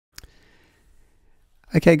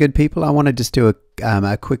Okay, good people. I want to just do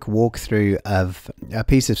a quick walkthrough of a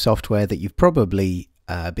piece of software that you've probably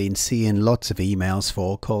been seeing lots of emails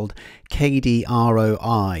for, called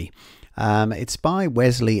KDROI. It's by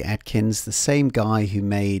Wesley Atkins, the same guy who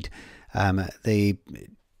made the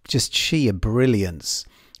just sheer brilliance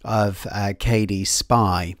of KD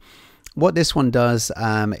Spy. What this one does,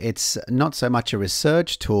 it's not so much a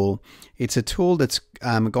research tool, it's a tool that's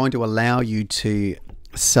going to allow you to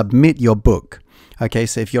submit your book. Okay,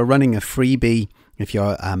 so if you're running a freebie, if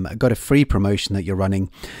you're got a free promotion that you're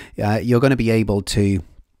running, you're going to be able to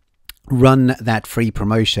run that free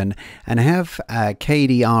promotion and have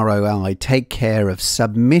KDROI take care of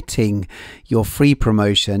submitting your free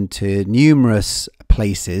promotion to numerous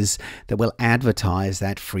places that will advertise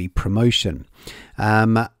that free promotion.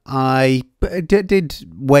 I did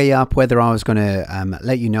weigh up whether I was going to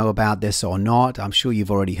let you know about this or not. I'm sure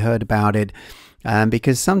you've already heard about it.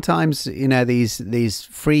 Because sometimes, you know, these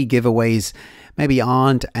free giveaways maybe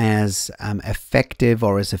aren't as effective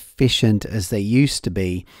or as efficient as they used to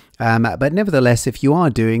be. But nevertheless, if you are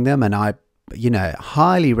doing them, and I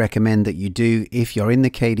highly recommend that you do if you're in the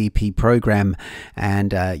KDP program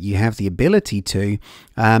and you have the ability to,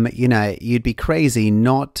 you'd be crazy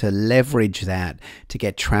not to leverage that to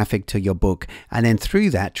get traffic to your book, and then through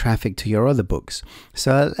that traffic to your other books.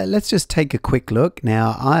 So let's just take a quick look.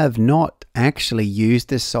 Now, I have not actually used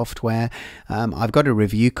this software. I've got a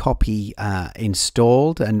review copy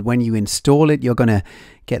installed, and when you install it, you're going to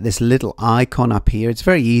get this little icon up here. It's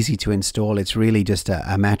very easy to install. It's really just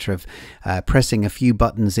a matter of pressing a few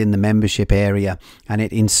buttons in the membership area, and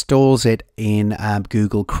it installs it in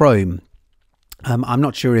Google Chrome. I'm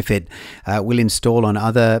not sure if it will install on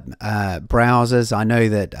other browsers. I know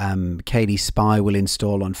that KD Spy will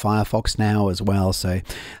install on Firefox now as well. So,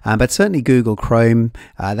 but certainly Google Chrome,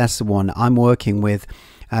 that's the one I'm working with.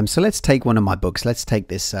 So let's take one of my books. Let's take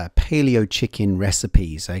this Paleo Chicken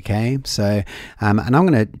Recipes. Okay, so and I'm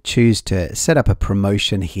going to choose to set up a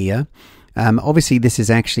promotion here. Obviously, this is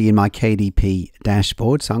actually in my KDP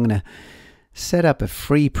dashboard, so I'm going to set up a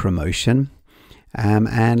free promotion.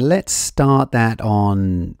 And let's start that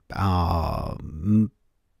on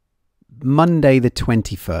Monday the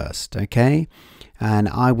 21st, okay? And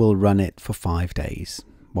I will run it for 5 days.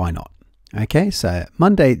 Why not? Okay, so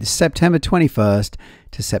Monday, September 21st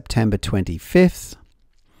to September 25th.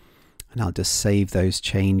 And I'll just save those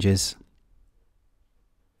changes.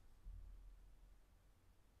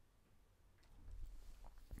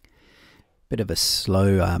 Bit of a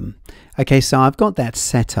slow... okay, so I've got that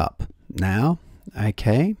set up now.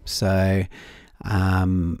 Okay, so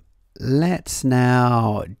let's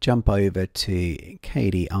now jump over to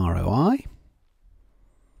KDROI.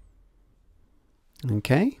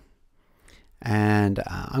 Okay, and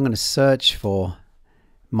I'm going to search for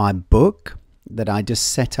my book that I just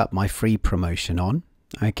set up my free promotion on.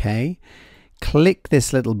 Okay, click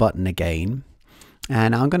this little button again,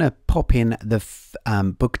 and I'm going to pop in the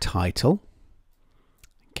book title.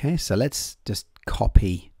 Okay, so let's just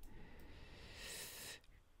copy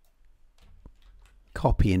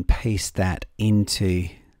and paste that into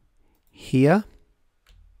here.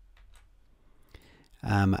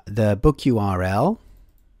 The book URL.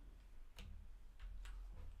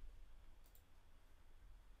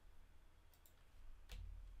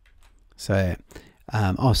 So,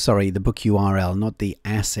 oh, sorry, the book URL, not the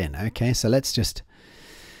ASIN. Okay, so let's just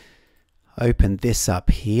open this up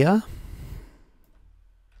here.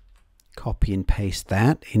 Copy and paste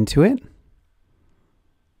that into it.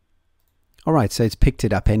 All right, so it's picked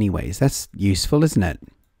it up anyways. That's useful, isn't it?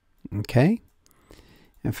 Okay.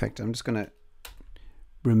 In fact, I'm just going to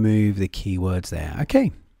remove the keywords there.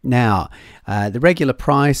 Okay. Now, the regular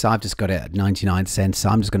price, I've just got it at 99 cents, so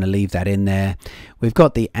I'm just going to leave that in there. We've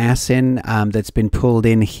got the ASIN that's been pulled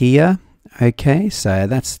in here. Okay, so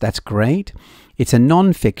that's great. It's a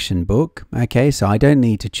non-fiction book. Okay, so I don't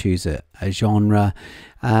need to choose a genre.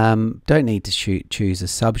 Don't need to choose a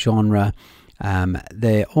subgenre.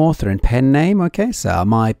 The author and pen name. Okay, so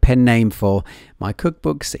my pen name for my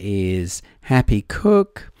cookbooks is Happy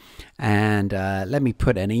Cook, and let me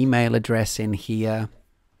put an email address in here.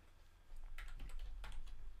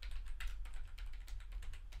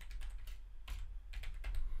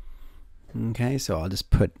 Okay, so I'll just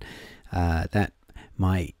put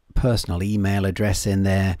my personal email address in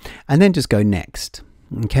there, and then just go next.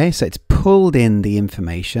 Okay, so it's pulled in the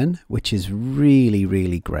information, which is really,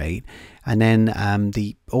 really great. And then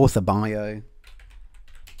the author bio.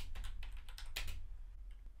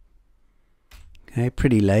 Okay,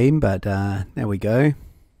 pretty lame, but there we go.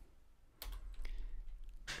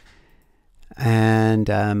 And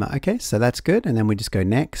okay, so that's good. And then we just go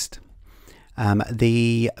next.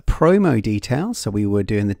 The promo details, so we were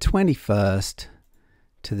doing the 21st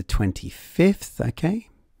to the 25th, okay,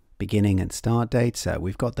 beginning and start date, so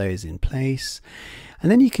we've got those in place.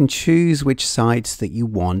 And then you can choose which sites that you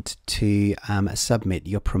want to submit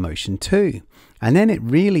your promotion to. And then it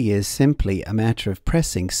really is simply a matter of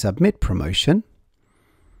pressing submit promotion.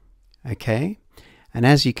 Okay, and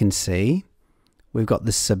as you can see, we've got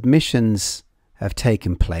the submissions have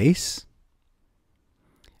taken place,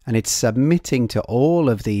 and it's submitting to all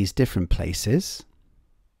of these different places.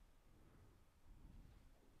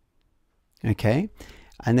 Okay,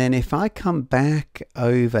 and then if I come back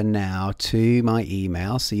over now to my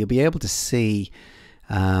email, so you'll be able to see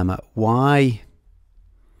why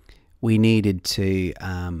we needed to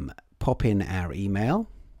pop in our email.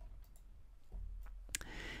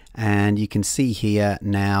 And you can see here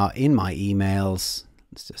now in my emails,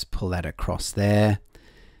 let's just pull that across there.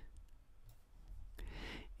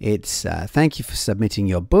 It's thank you for submitting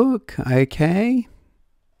your book. Okay,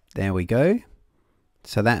 there we go.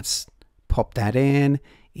 So that's pop that in.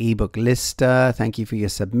 Ebook lister, thank you for your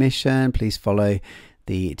submission. Please follow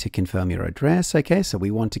to confirm your address. Okay, so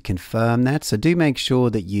we want to confirm that. So do make sure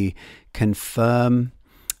that you confirm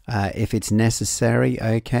if it's necessary.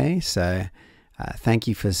 Okay, so thank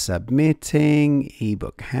you for submitting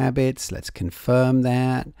ebook habits. Let's confirm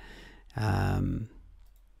that.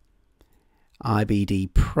 IBD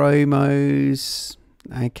promos.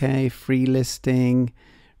 Okay, free listing,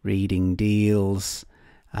 reading deals.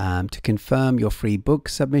 To confirm your free book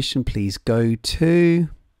submission, please go to.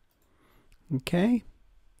 Okay.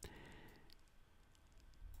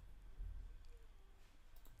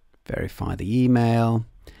 Verify the email.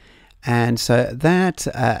 And so that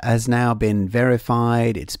has now been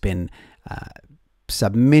verified. It's been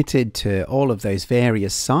submitted to all of those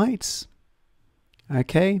various sites.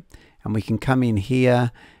 Okay, and we can come in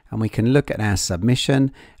here and we can look at our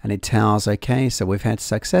submission, and it tells, okay, so we've had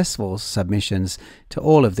successful submissions to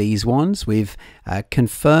all of these ones. We've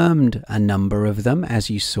confirmed a number of them, as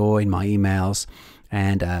you saw in my emails,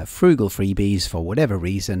 and frugal freebies, for whatever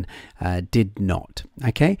reason, did not.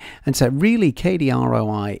 Okay, and so really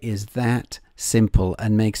KDROI is that simple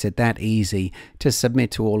and makes it that easy to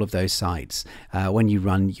submit to all of those sites when you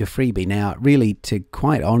run your freebie. Now, really, to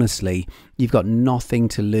quite honestly, you've got nothing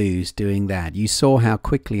to lose doing that. You saw how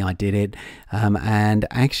quickly I did it, and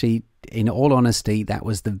actually, in all honesty, that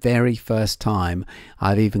was the very first time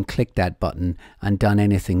I've even clicked that button and done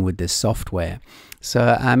anything with this software.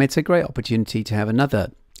 So it's a great opportunity to have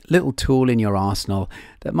another little tool in your arsenal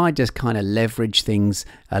that might just kind of leverage things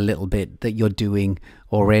a little bit that you're doing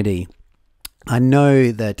already. I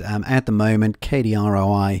know that at the moment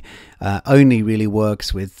KDROI only really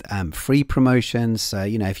works with free promotions. So,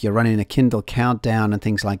 you know, if you're running a Kindle countdown and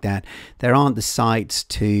things like that, there aren't the sites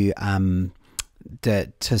to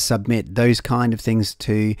submit those kind of things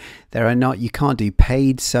to. There are not, you can't do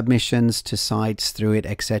paid submissions to sites through it,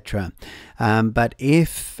 etc. But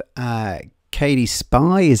if KD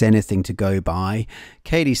Spy is anything to go by,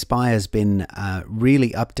 KD Spy has been really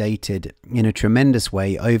updated in a tremendous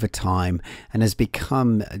way over time and has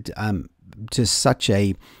become just such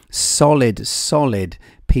a solid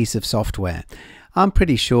piece of software. I'm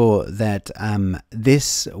pretty sure that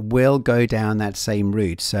this will go down that same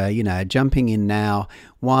route. So, you know, jumping in now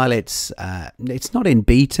while it's not in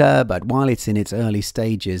beta, but while it's in its early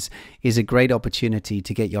stages, is a great opportunity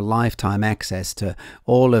to get your lifetime access to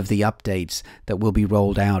all of the updates that will be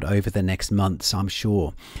rolled out over the next months, I'm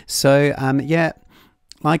sure. So, yeah.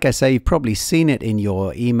 Like I say, you've probably seen it in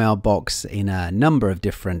your email box in a number of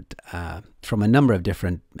different, from a number of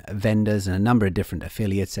different vendors and a number of different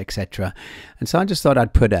affiliates, etc. And so I just thought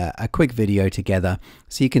I'd put a quick video together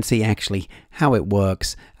so you can see actually how it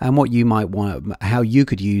works and what you might want, how you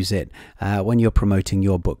could use it when you're promoting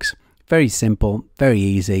your books. Very simple, very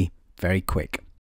easy, very quick.